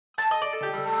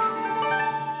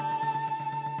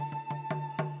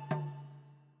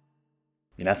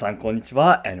皆さんこんにち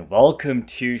は and welcome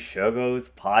to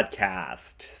Shogo's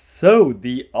podcast. So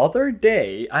the other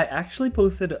day, I actually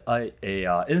posted a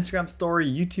Instagram story,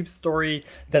 YouTube story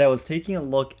that I was taking a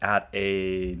look at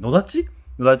a nodachi.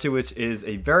 Nodachi, which is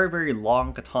a very, very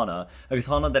long katana, a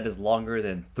katana that is longer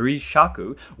than 3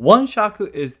 shaku. 1 shaku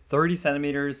is 30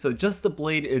 centimeters, so just the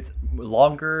blade, it's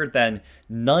longer than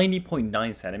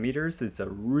 90.9 centimeters. It's a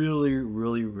really,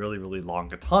 really, really, really long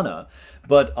katana.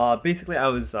 But basically, I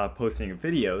was posting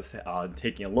videos,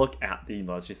 taking a look at the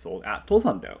nodachi sold at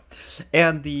Tosando.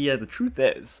 And the truth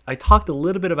is, I talked a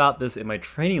little bit about this in my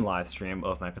training live stream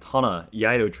of my katana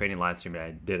Iaido training live stream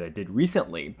that I did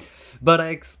recently. But I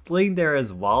explained there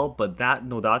as well, but that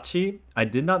nodachi, I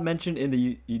did not mention in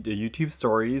the YouTube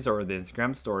stories or the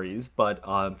Instagram stories, but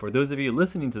for those of you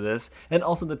listening to this, and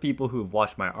also the people who've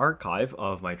watched my archive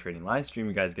of my training live stream,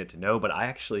 you guys get to know, but I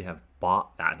actually have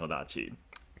bought that nodachi.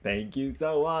 Thank you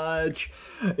so much.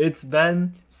 It's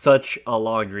been such a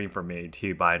long dream for me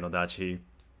to buy nodachi.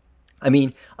 I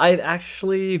mean, I've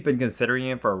actually been considering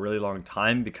it for a really long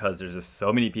time because there's just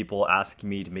so many people asking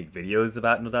me to make videos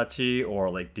about nodachi or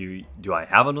like do I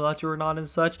have a nodachi or not and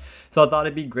such. So I thought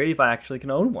it'd be great if I actually can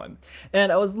own one.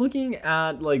 And I was looking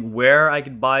at like where I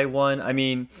could buy one. I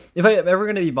mean, if I'm ever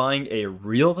going to be buying a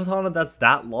real katana that's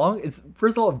that long, it's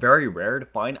first of all very rare to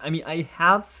find. I mean, I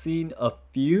have seen a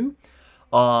few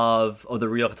of the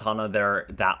real katana that are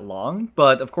that long,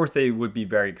 but of course they would be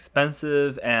very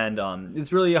expensive, and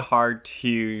it's really hard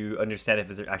to understand if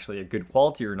it's actually a good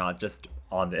quality or not just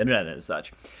on the internet and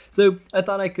such. So I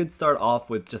thought I could start off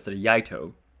with just a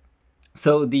Yaito.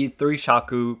 So the 3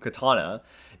 shaku katana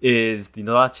is the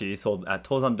nodachi sold at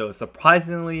Tosando.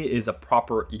 Surprisingly, is a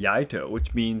proper Yaito,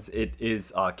 which means it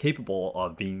is capable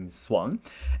of being swung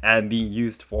and being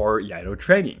used for Yaito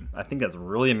training. I think that's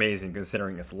really amazing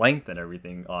considering its length and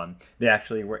everything. They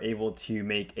actually were able to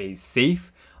make a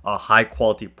safe, high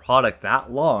quality product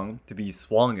that long to be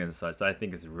swung and such. So I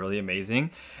think it's really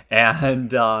amazing.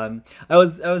 And I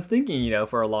was thinking,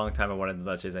 for a long time I wanted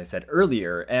nodachi, as I said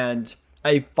earlier, and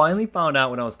I finally found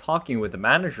out when I was talking with the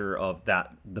manager of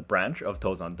the branch of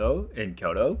Tosando in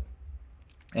Kyoto,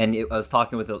 and I was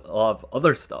talking with a lot of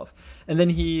other stuff. And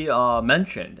then he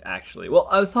mentioned, actually, well,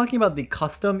 I was talking about the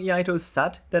custom Iaito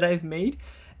set that I've made,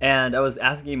 and I was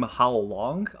asking him how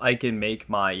long I can make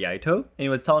my Yaito, and he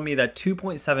was telling me that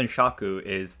 2.7 shaku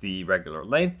is the regular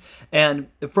length, and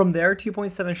from there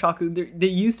 2.7 shaku, they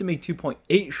used to make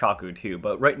 2.8 shaku too,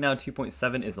 but right now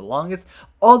 2.7 is the longest,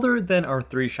 other than our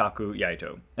 3 shaku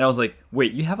Yaito. And I was like,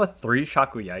 wait, you have a 3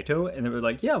 shaku Yaito? And they were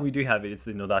like, yeah, we do have it, it's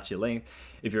the nodachi length,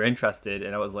 if you're interested.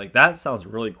 And I was like, that sounds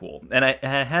really cool. And I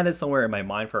had it somewhere in my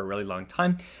mind for a really long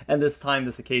time, and this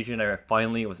occasion, I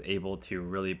finally was able to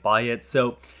really buy it.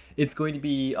 So it's going to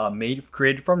be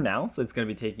created from now, so it's going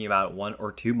to be taking about 1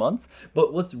 or 2 months.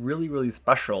 But what's really, really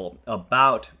special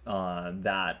about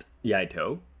that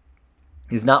Yaito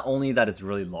is not only that it's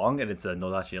really long and it's a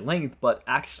nodachi length, but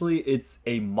actually it's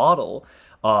a model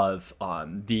of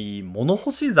the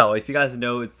Monohoshizawa. If you guys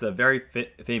know, it's a very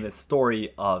famous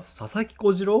story of Sasaki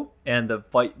Kojiro and the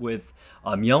fight with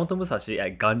Miyamoto Musashi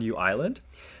at Ganryu Island.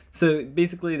 So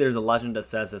basically, there's a legend that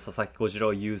says that Sasaki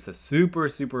Kojiro used a super,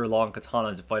 super long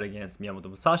katana to fight against Miyamoto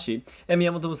Musashi, and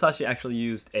Miyamoto Musashi actually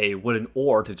used a wooden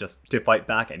oar to fight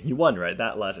back, and he won, right?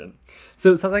 That legend.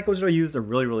 So Sasaki Kojiro used a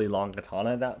really, really long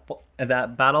katana at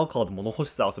that battle called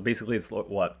Monohoshizawa. So basically, it's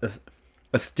what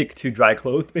a stick to dry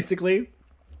clothes, basically.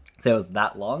 So it was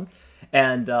that long,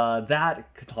 and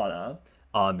that katana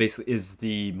basically is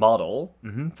the model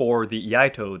for the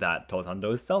Iaito that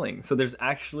Tosando is selling. So there's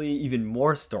actually even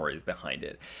more stories behind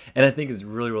it. And I think it's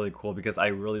really, really cool because I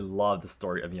really love the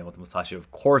story of Miyamoto Musashi.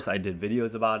 Of course, I did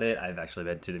videos about it. I've actually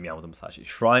been to the Miyamoto Musashi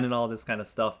shrine and all this kind of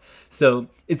stuff. So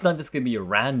it's not just going to be a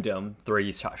random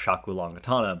 3 shaku long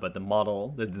katana, but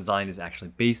the design is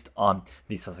actually based on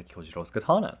the Sasaki Kojiro's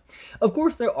katana. Of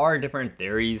course, there are different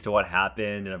theories to what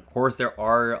happened. And of course, there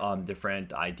are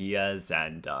different ideas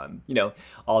and,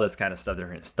 all this kind of stuff,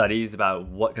 different studies about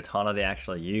what katana they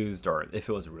actually used or if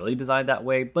it was really designed that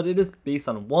way. But it is based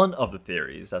on one of the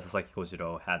theories that Sasaki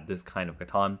Kojiro had this kind of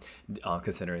katana,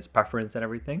 considering his preference and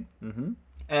everything.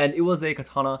 And it was a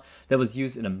katana that was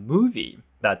used in a movie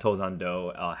that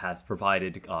Tosando has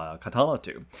provided katana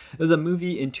to. There was a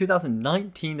movie in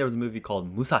 2019. There was a movie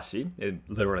called Musashi,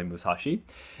 literally Musashi.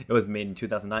 It was made in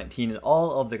 2019, and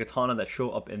all of the katana that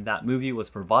show up in that movie was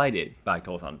provided by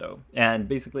Tosando. And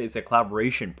basically, it's a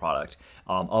collaboration product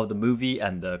of the movie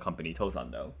and the company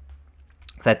Tosando.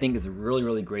 So I think it's really,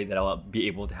 really great that I'll be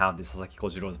able to have this Sasaki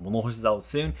Kojiro's Monohoshi out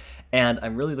soon. And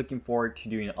I'm really looking forward to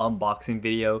doing an unboxing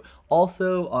video.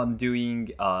 Also, I'm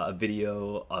doing a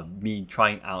video of me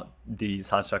trying out the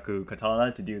Sanshaku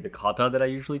katana to do the kata that I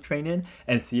usually train in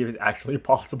and see if it's actually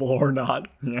possible or not.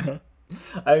 Yeah.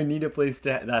 I need a place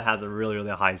that has a really,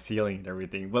 really high ceiling and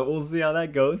everything, but we'll see how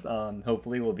that goes.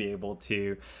 Hopefully we'll be able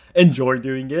to enjoy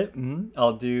doing it.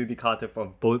 I'll do the kata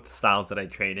for both styles that I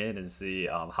train in and see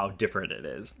how different it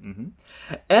is.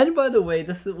 And by the way,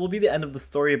 this will be the end of the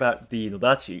story about the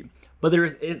Nodachi. But there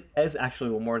is actually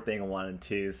one more thing I wanted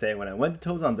to say when I went to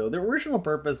Tozando. The original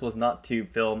purpose was not to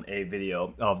film a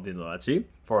video of the Nodachi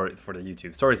for the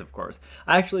YouTube stories, of course.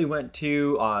 I actually went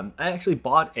to, I actually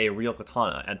bought a real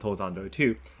katana at Tozando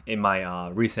too in my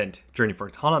recent Journey for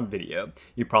Katana video.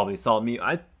 You probably saw me.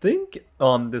 I think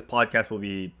this podcast will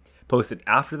be posted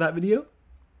after that video.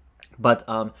 But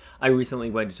I recently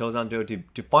went to Tozando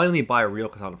to finally buy a real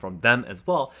katana from them as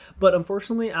well. But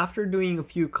unfortunately, after doing a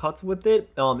few cuts with it,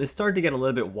 it started to get a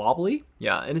little bit wobbly.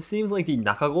 Yeah, and it seems like the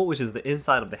nakago, which is the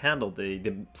inside of the handle,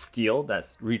 the steel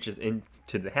that reaches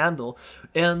into the handle,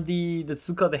 and the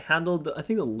tsuka, the handle, I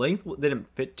think the length didn't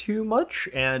fit too much.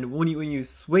 And when you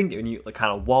swing it, when you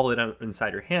kind of wobble it out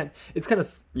inside your hand, it's kind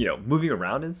of moving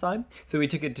around inside. So we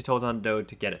took it to Tozando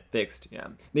to get it fixed. Yeah,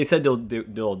 they said they'll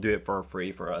do it for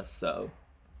free for us. So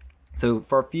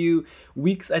for a few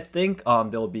weeks, I think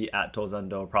they'll be at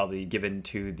Tozando, probably given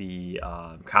to the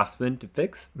craftsman to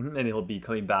fix, and it'll be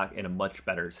coming back in a much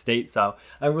better state. So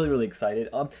I'm really, really excited.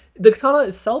 The katana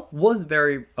itself was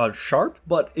very sharp,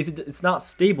 but if it's not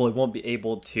stable, it won't be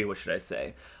able to, what should I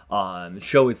say,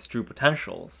 show its true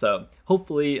potential. So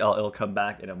hopefully it'll come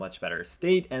back in a much better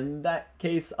state. And in that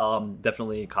case,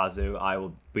 definitely Kazu, I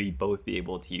will both be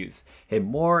able to use him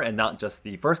more and not just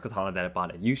the first katana that I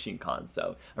bought at Yushinkan.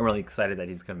 So I'm really excited that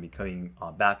he's going to be coming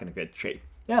back in a good shape.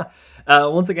 Yeah,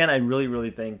 once again, I really,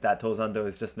 really think that Tozando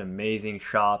is just an amazing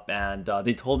shop, and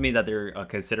they told me that they're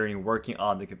considering working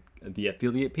on the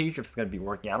affiliate page, if it's going to be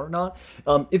working out or not.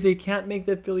 If they can't make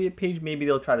the affiliate page, maybe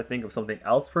they'll try to think of something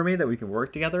else for me that we can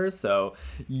work together. So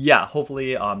yeah,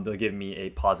 hopefully they'll give me a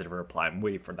positive reply. I'm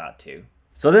waiting for that too.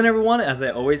 So then everyone, as I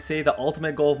always say, the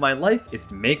ultimate goal of my life is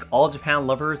to make all Japan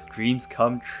lovers' dreams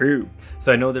come true.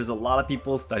 So I know there's a lot of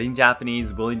people studying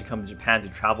Japanese, willing to come to Japan to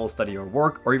travel, study or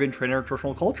work, or even train our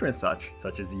traditional culture and such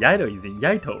as Yaito using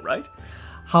Yaito, right?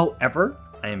 However,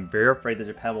 I am very afraid that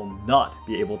Japan will not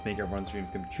be able to make everyone's dreams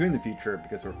come true in the future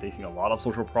because we're facing a lot of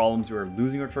social problems, we're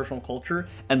losing our traditional culture,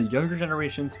 and the younger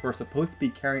generations who are supposed to be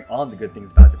carrying on the good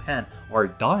things about Japan are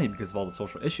dying because of all the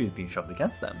social issues being shoved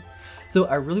against them. So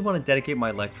I really want to dedicate my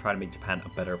life to trying to make Japan a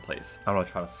better place. I want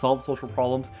to try to solve social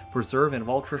problems, preserve and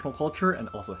evolve traditional culture, and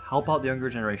also help out the younger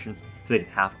generations so they can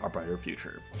have a brighter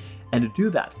future. And to do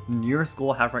that, the nearest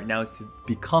goal I have right now is to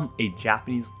become a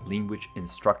Japanese language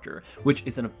instructor, which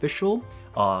is an official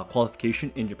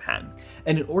qualification in Japan.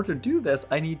 And in order to do this,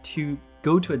 I need to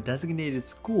go to a designated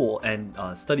school and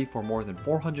study for more than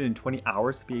 420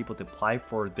 hours to be able to apply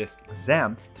for this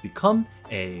exam to become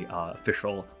a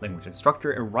official language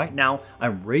instructor. And right now,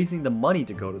 I'm raising the money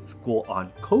to go to school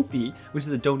on Ko-fi, which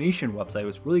is a donation website. It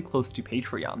was really close to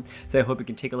Patreon. So I hope you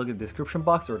can take a look at the description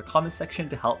box or the comment section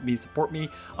to help me support me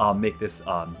make this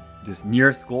this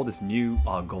nearest goal, this new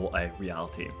goal a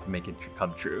reality, to make it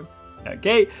come true.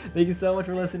 Okay, thank you so much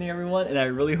for listening, everyone, and I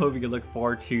really hope you can look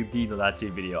forward to the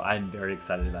Nodachi video. I'm very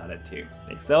excited about it too.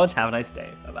 Thanks so much. Have a nice day.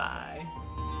 Bye-bye.